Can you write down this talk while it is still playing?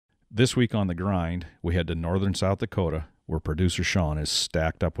This week on The Grind, we head to northern South Dakota, where producer Sean is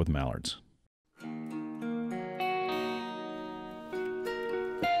stacked up with mallards.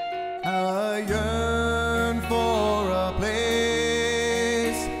 I yearn for a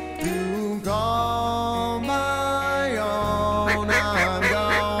place to call my own. I'm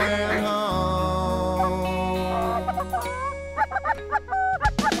going home.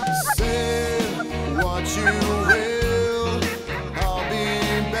 Say what you will, I'll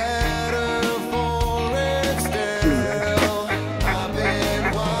be better for it still. I've been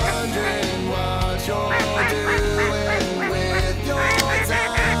wondering what you're doing with your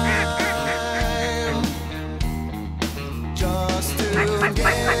time, just to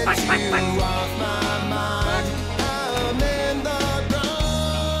get you off my mind. I'm in the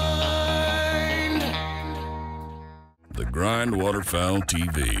grind. The Grind Waterfowl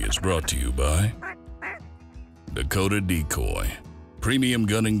TV is brought to you by Dakota Decoy, premium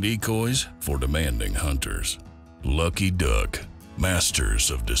gunning decoys for demanding hunters. Lucky Duck,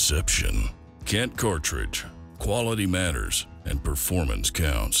 masters of deception. Kent Cartridge, quality matters and performance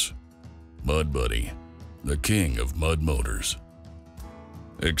counts. Mud Buddy, the king of mud motors.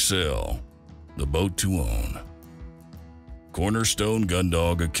 Excel, the boat to own. Cornerstone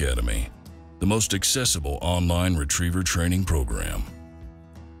Gundog Academy, the most accessible online retriever training program.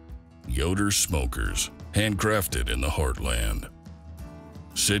 Yoder Smokers, handcrafted in the heartland.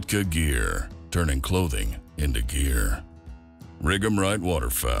 Sitka Gear, turning clothing into gear. Rig 'em Right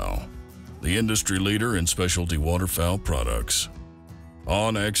Waterfowl, the industry leader in specialty waterfowl products.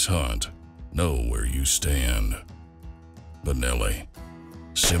 OnX Hunt, know where you stand. Benelli,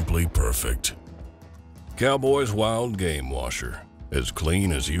 simply perfect. Cowboys Wild Game Washer, as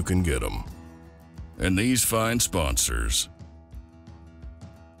clean as you can get 'em. And these fine sponsors.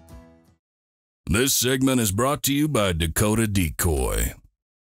 This segment is brought to you by Dakota Decoy.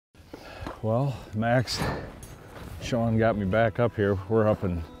 Well, Max, Sean got me back up here. We're up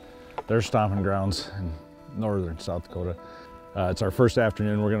in their stomping grounds in northern South Dakota. It's our first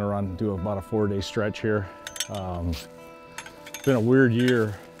afternoon. We're gonna do about a 4-day stretch here. It's been a weird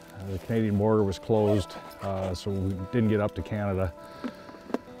year. The Canadian border was closed, so we didn't get up to Canada.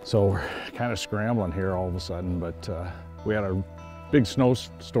 So we're kind of scrambling here all of a sudden, but we had a big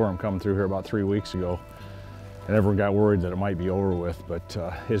snowstorm come through here about 3 weeks ago, and everyone got worried that it might be over with, but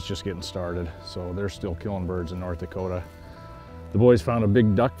it's just getting started. So they're still killing birds in North Dakota. The boys found a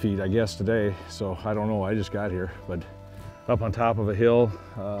big duck feed, I guess, today, so I don't know, I just got here, but up on top of a hill.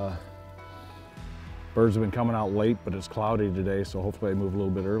 Birds have been coming out late, but it's cloudy today, so hopefully I move a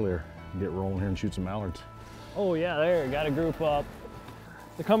little bit earlier and get rolling here and shoot some mallards. Oh yeah, there, got a group up.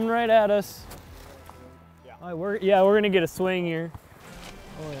 They're coming right at us. Yeah, we're gonna get a swing here.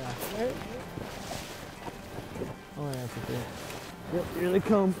 Oh yeah. There. Oh yeah, that's okay. Yep, here they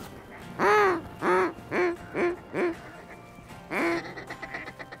come.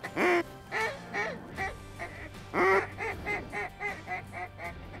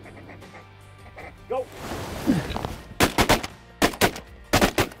 Go.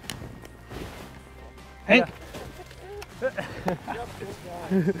 Hank.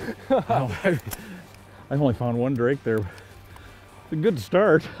 I only found one drake there. A good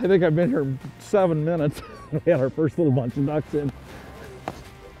start. I think I've been here 7 minutes. We had our first little bunch of ducks in.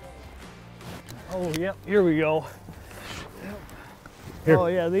 Oh yep, here we go. Here. Oh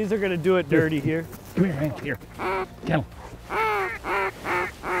yeah, these are gonna do it dirty here. Come here, Hank, here. Kennel.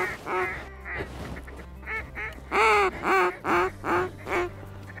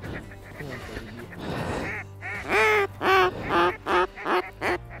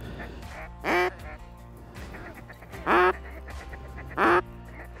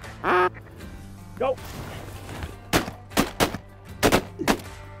 Go.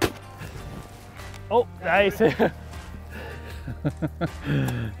 Oh, nice.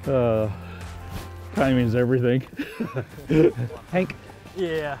 Timing's everything. Hank.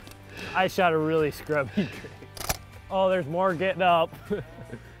 Yeah, I shot a really scrubby drake. Oh, there's more getting up.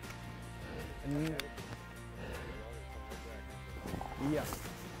 Yeah.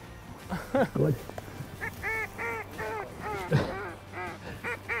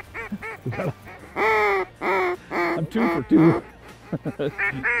 Good. I'm 2 for 2.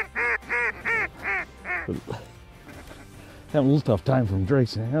 Having a little tough time from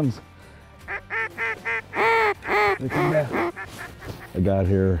Drake's hands. They come back. I got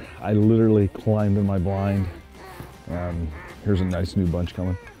here, I literally climbed in my blind. Here's a nice new bunch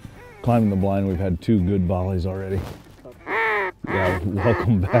coming. Climbing the blind, we've had 2 good volleys already. Yeah,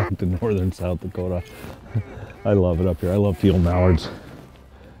 welcome back to northern South Dakota. I love it up here. I love field mallards.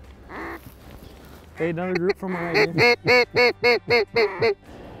 Hey, another group from right here.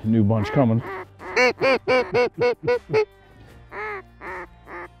 New bunch coming.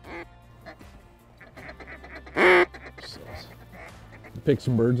 Pick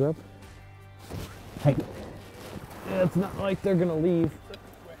some birds up. Hank. Yeah, it's not like they're gonna leave.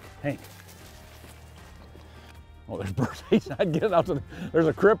 Hank. Oh, there's birds. He's not getting out to the, there's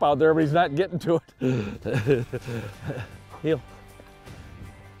a crip out there, but he's not getting to it. Heel.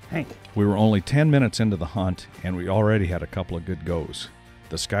 Hank. We were only 10 minutes into the hunt, and we already had a couple of good goes.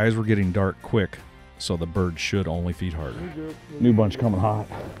 The skies were getting dark quick, so the birds should only feed harder. New bunch coming hot.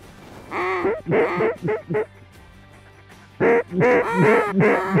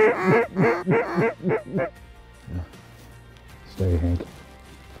 Stay, Hank.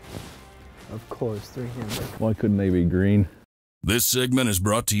 Of course, 300. Why couldn't they be green? This segment is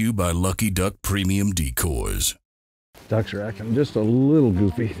brought to you by Lucky Duck Premium Decoys. Ducks are acting just a little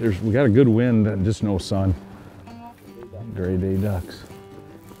goofy. We got a good wind and just no sun. Gray day ducks.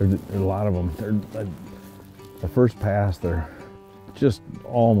 There's a lot of them. The first pass, they're just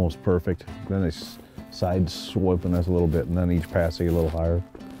almost perfect. Then they side swiping us a little bit, and then each pass they get a little higher.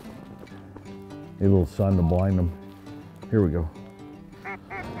 Need a little sun to blind them. Here we go.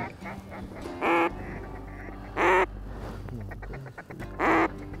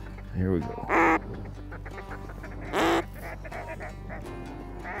 Here we go.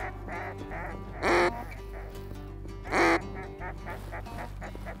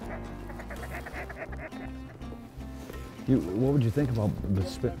 What would you think about the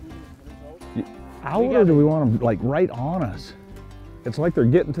spin? Out, or do we want them like right on us? It's like they're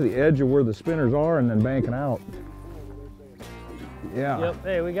getting to the edge of where the spinners are and then banking out. Yeah. Yep,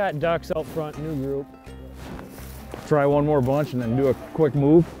 hey, we got ducks out front, new group. Try one more bunch and then do a quick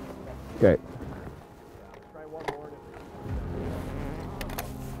move. Okay. Try one more.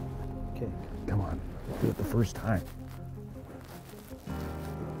 Okay, come on. Do it the first time.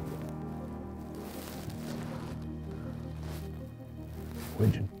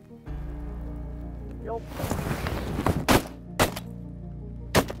 Widgeon. Yep.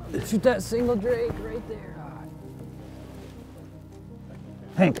 Shoot that single drake right there.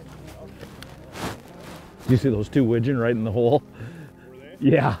 Hank. Did you see those two widgeon right in the hole? Were they?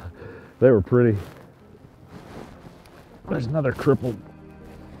 Yeah, they were pretty. There's another crippled.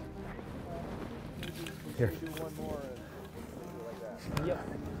 Here. Do one more and like that. Yep.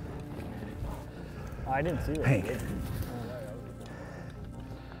 I didn't see that. Hank.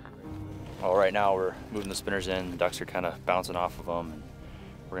 Well, right now we're moving the spinners in. The ducks are kind of bouncing off of them. And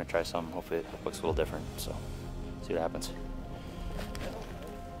we're gonna try some. Hopefully it looks a little different. So, see what happens.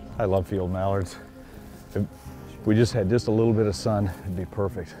 I love field mallards. If we just had just a little bit of sun, it'd be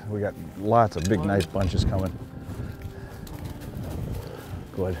perfect. We got lots of big, nice bunches coming.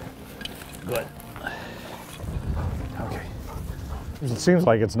 Good. Good. Okay. It seems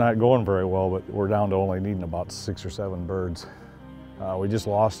like it's not going very well, but we're down to only needing about 6 or 7 birds. We just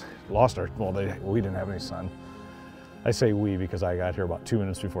lost our, well, we didn't have any sun. I say we because I got here about 2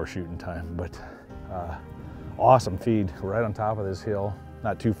 minutes before shooting time, but awesome feed right on top of this hill,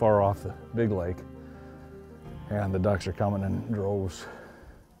 not too far off the big lake. And the ducks are coming in droves.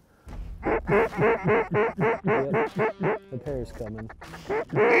 Yep. The pair's coming.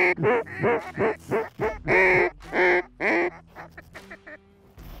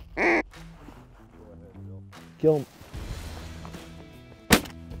 Kill him.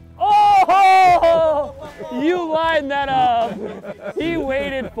 Oh! You lined that up. He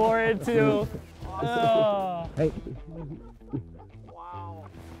waited for it too. Oh. Hey. Wow.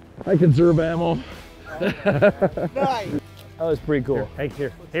 I conserve ammo. Nice. That was pretty cool. Hey,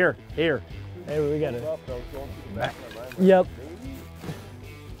 here. Hey, we got it. Back. Yep.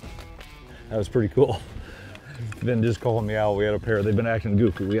 That was pretty cool. Then just calling me out, we had a pair, they've been acting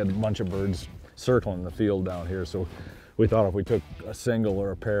goofy. We had a bunch of birds circling the field down here, so we thought if we took a single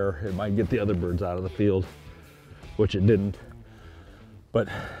or a pair, it might get the other birds out of the field, which it didn't. But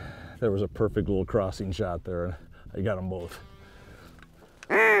there was a perfect little crossing shot there, and I got them both.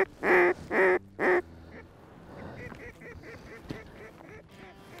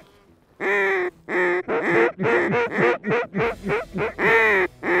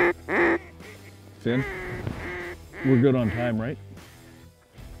 Finn, we're good on time, right?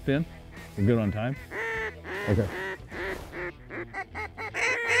 Finn, we're good on time? Okay.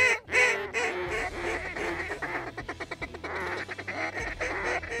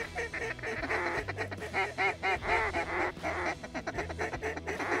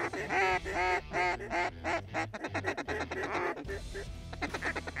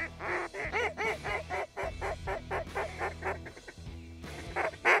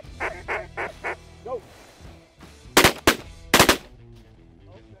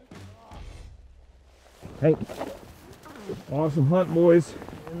 Hank, awesome hunt, boys.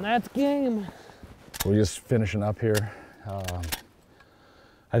 And that's game. We're just finishing up here.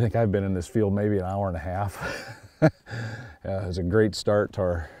 I think I've been in this field maybe an hour and a half. It was a great start to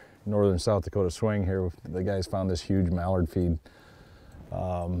our northern South Dakota swing here. The guys found this huge mallard feed.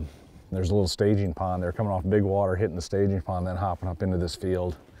 There's a little staging pond. They're coming off big water, hitting the staging pond, then hopping up into this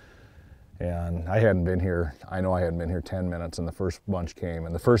field. And I hadn't been here, I know I hadn't been here 10 minutes, and the first bunch came.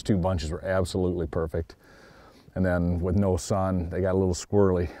 And the first 2 bunches were absolutely perfect. And then with no sun, they got a little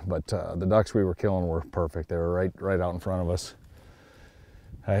squirrely, but the ducks we were killing were perfect. They were right out in front of us.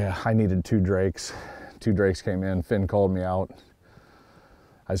 I needed 2 drakes. 2 drakes came in, Finn called me out.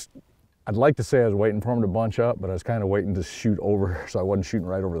 I'd like to say I was waiting for them to bunch up, but I was kind of waiting to shoot over, so I wasn't shooting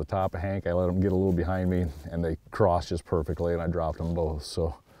right over the top of Hank. I let them get a little behind me, and they crossed just perfectly, and I dropped them both.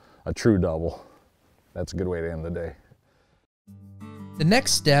 So a true double. That's a good way to end the day. The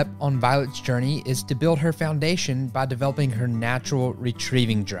next step on Violet's journey is to build her foundation by developing her natural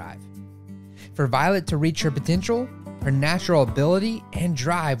retrieving drive. For Violet to reach her potential, her natural ability and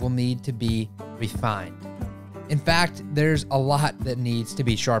drive will need to be refined. In fact, there's a lot that needs to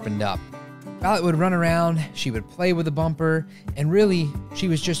be sharpened up. Violet would run around, she would play with the bumper, and really, she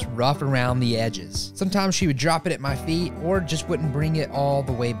was just rough around the edges. Sometimes she would drop it at my feet or just wouldn't bring it all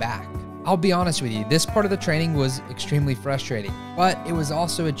the way back. I'll be honest with you, this part of the training was extremely frustrating, but it was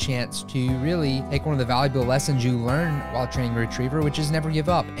also a chance to really take one of the valuable lessons you learn while training a retriever, which is never give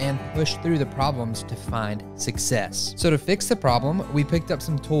up and push through the problems to find success. So to fix the problem, we picked up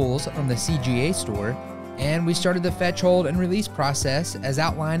some tools from the CGA store, and we started the fetch, hold, and release process as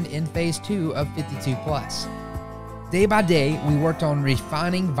outlined in phase 2 of 52 Plus. Day by day, we worked on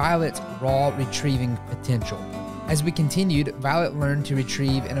refining Violet's raw retrieving potential. As we continued, Violet learned to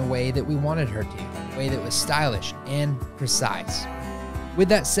retrieve in a way that we wanted her to, a way that was stylish and precise. With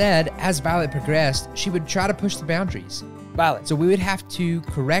that said, as Violet progressed, she would try to push the boundaries. Violet. So we would have to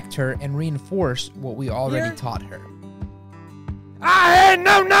correct her and reinforce what we already taught her.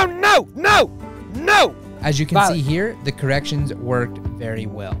 No! As you can Violet. see here, the corrections worked very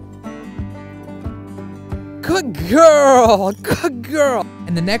well. Good girl! Good girl!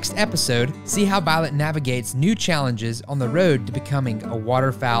 In the next episode, see how Violet navigates new challenges on the road to becoming a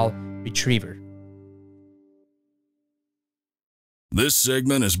waterfowl retriever. This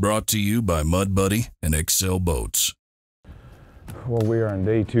segment is brought to you by Mud Buddy and Excel Boats. Well, we are on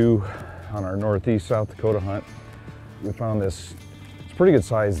day 2 on our northeast South Dakota hunt. We found this, it's pretty good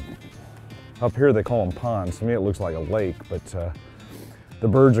size. Up here they call them ponds. To me it looks like a lake, but the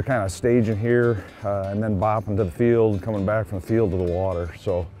birds are kind of staging here and then bopping to the field, coming back from the field to the water.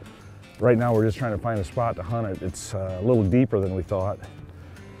 So right now we're just trying to find a spot to hunt it. It's a little deeper than we thought.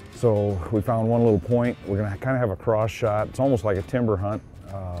 So we found one little point. We're gonna kind of have a cross shot. It's almost like a timber hunt.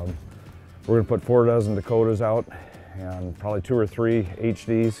 We're gonna put 4 dozen Dakotas out and probably 2 or 3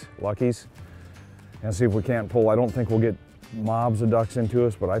 HDs, Luckies, and see if we can't pull. I don't think we'll get mobs of ducks into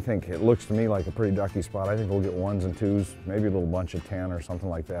us, but I think it looks to me like a pretty ducky spot. I think we'll get 1s and 2s, maybe a little bunch of 10 or something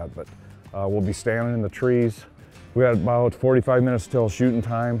like that. But we'll be standing in the trees. We had about 45 minutes till shooting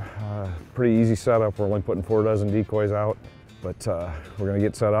time. Pretty easy setup. We're only putting 4 dozen decoys out, but we're gonna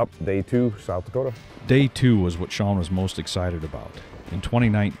get set up. Day 2, South Dakota. Day 2 was what Sean was most excited about. In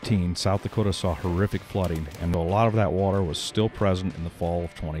 2019, South Dakota saw horrific flooding, and a lot of that water was still present in the fall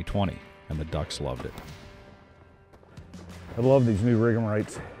of 2020, and the ducks loved it. I love these new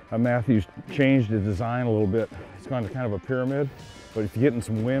Rig'em-Rights. Matthew's changed the design a little bit. It's gone to kind of a pyramid, but if you get in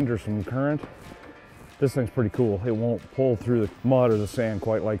some wind or some current, this thing's pretty cool. It won't pull through the mud or the sand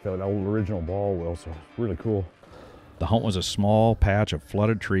quite like the old original ball will, so it's really cool. The hunt was a small patch of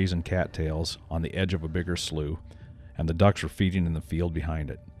flooded trees and cattails on the edge of a bigger slough, and the ducks were feeding in the field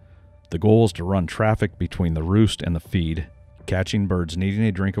behind it. The goal is to run traffic between the roost and the feed, catching birds needing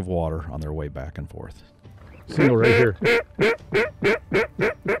a drink of water on their way back and forth. Single right here.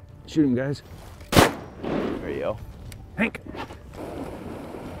 Shoot him, guys. There you go. Hank.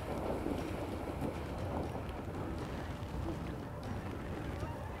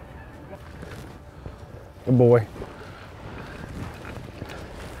 Good boy.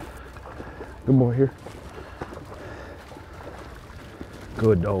 Good boy here.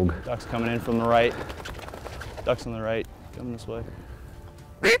 Good dog. Ducks coming in from the right. Ducks on the right, coming this way.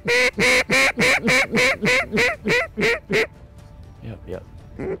 Yep.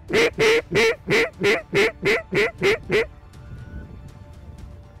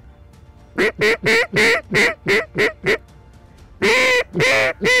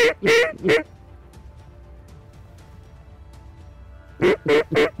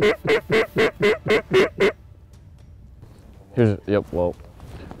 Here's, yep, well.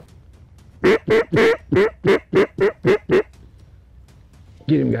 Get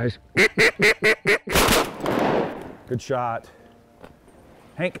him, guys. Good shot.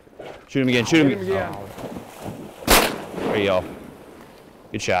 Hank. Shoot him again, shoot him. again. There you go.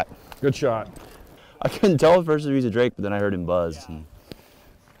 Good shot. Good shot. I couldn't tell at first if he was a drake, but then I heard him buzz. And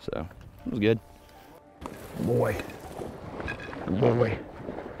so, it was good. Boy. Boy.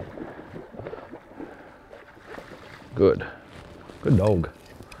 Good. Good dog.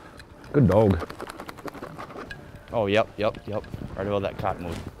 Good dog. Oh, yep. Right above that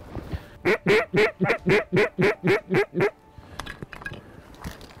cottonwood.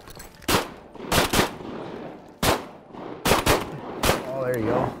 Oh, there you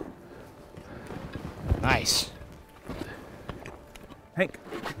go. Nice. Hank.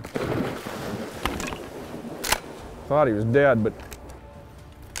 Thought he was dead, but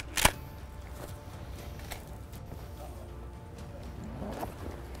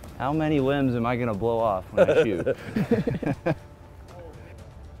How many limbs am I gonna blow off when I shoot?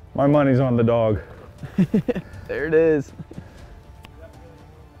 my money's on the dog. There it is.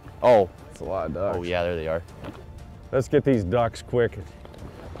 Oh. That's a lot of ducks. Oh yeah, there they are. Let's get these ducks quick.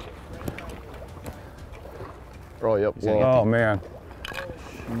 Oh, yep. gonna get Oh, man.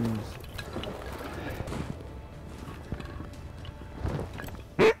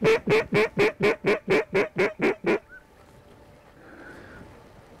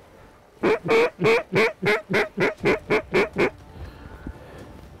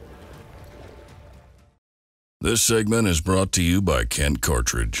 This segment is brought to you by Kent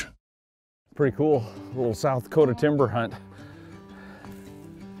Cartridge. Pretty cool. Little South Dakota timber hunt.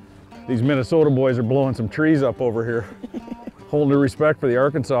 These Minnesota boys are blowing some trees up over here. Whole new respect for the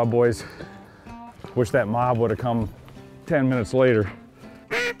Arkansas boys. Wish that mob would have come 10 minutes later.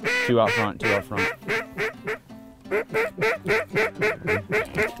 Two out front.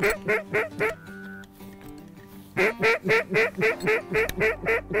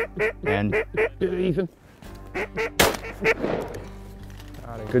 And Get it, Ethan.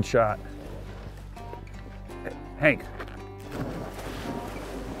 Good shot. Hank.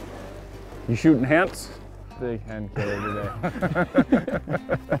 You shooting hens? Big hen killer today.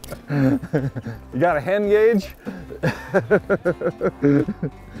 You got a hen gauge?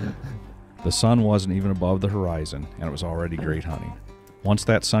 The sun wasn't even above the horizon, and it was already great hunting. Once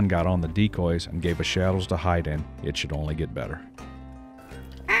that sun got on the decoys and gave us shadows to hide in, it should only get better.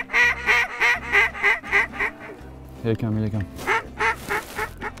 here they come.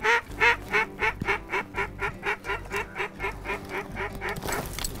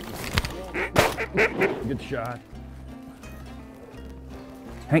 Good shot.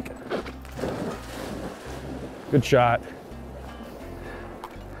 Hank. Good shot.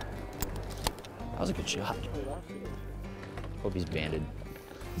 That was a good shot. Hope he's banded.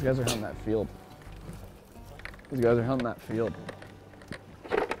 These guys are hunting that field.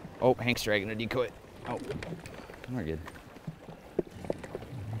 Oh, Hank's dragging a decoy. Oh, we're good.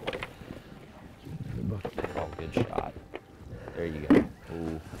 Oh, good shot. There you go.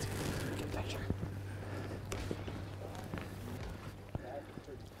 Ooh.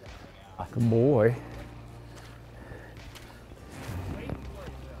 Good boy.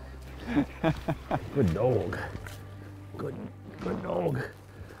 Good dog. Good dog.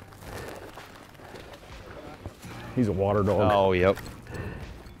 He's a water dog. Oh, yep.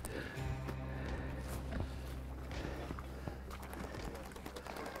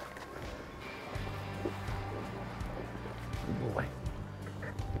 Good boy.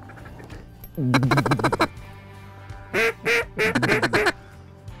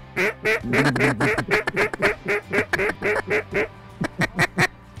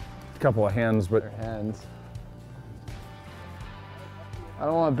 Couple of hens, but They're hens. I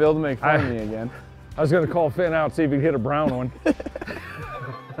don't want Bill to make fun of me again. I was gonna call Finn out, see if he could hit a brown one.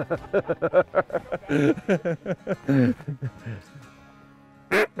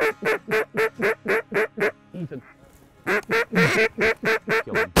 Ethan.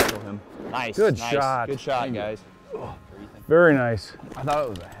 Kill him. Nice. Good nice. shot. Good shot, guys. Very nice. I thought it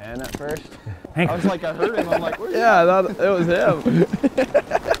was a hen at first. Hank. I was like, I heard him. I'm like, where's yeah, I thought it was him.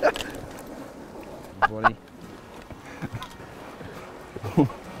 20.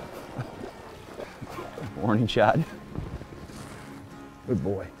 Warning shot. Good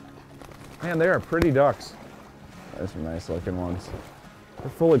boy. Man, they are pretty ducks. There's some nice looking ones. They're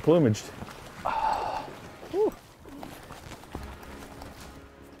fully plumaged.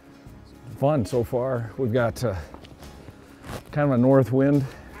 Fun so far. We've got kind of a north wind.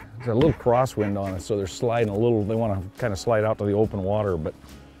 There's a little crosswind on us, so they're sliding a little. They want to kind of slide out to the open water, but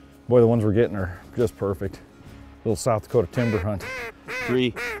boy, the ones we're getting are just perfect. Little South Dakota timber hunt.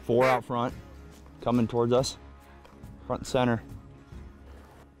 3, 4 out front. coming towards us, front and center.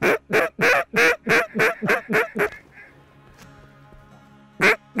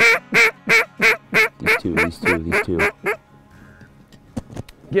 These two.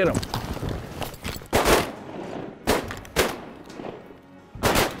 Get him.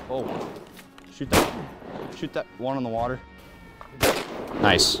 Oh, shoot that one on the water.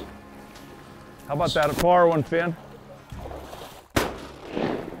 Nice. How about that far one, Finn?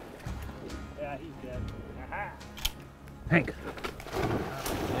 Yeah, he's dead. Hank,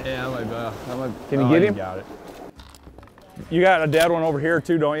 Yeah, can you get him? Got it. You got a dead one over here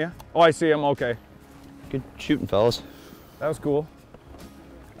too, don't you? Oh, I see him, okay. Good shooting, fellas. That was cool.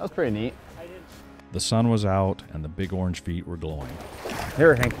 That was pretty neat. The sun was out and the big orange feet were glowing.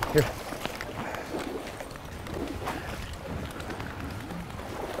 Here, Hank, here.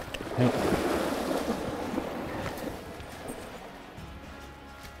 Hank.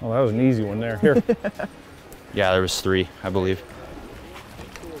 Oh, that was an easy one there. Here. Yeah, there was 3, I believe.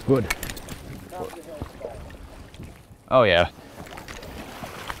 Good. Oh yeah.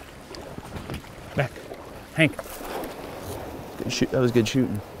 Back. Hank. Good shoot. That was good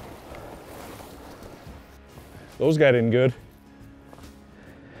shooting. Those got in good.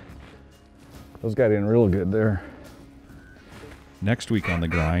 Those got in real good there. Next week on the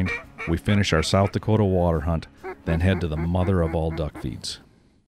grind, we finish our South Dakota water hunt, then head to the mother of all duck feeds.